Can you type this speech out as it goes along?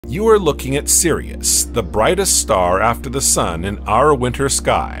You are looking at Sirius, the brightest star after the sun in our winter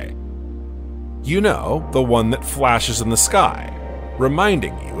sky. You know, the one that flashes in the sky,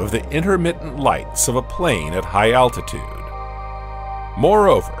 reminding you of the intermittent lights of a plane at high altitude.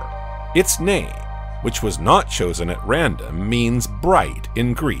 Moreover, its name, which was not chosen at random, means bright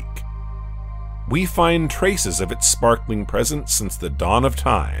in Greek. We find traces of its sparkling presence since the dawn of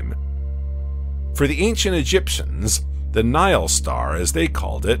time. For the ancient Egyptians, the Nile star, as they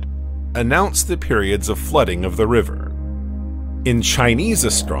called it, announced the periods of flooding of the river. In Chinese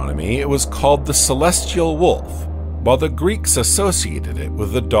astronomy, it was called the celestial wolf, while the Greeks associated it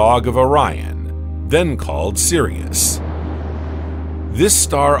with the dog of Orion, then called Sirius. This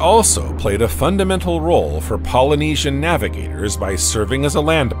star also played a fundamental role for Polynesian navigators by serving as a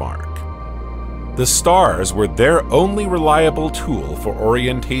landmark. The stars were their only reliable tool for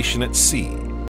orientation at sea,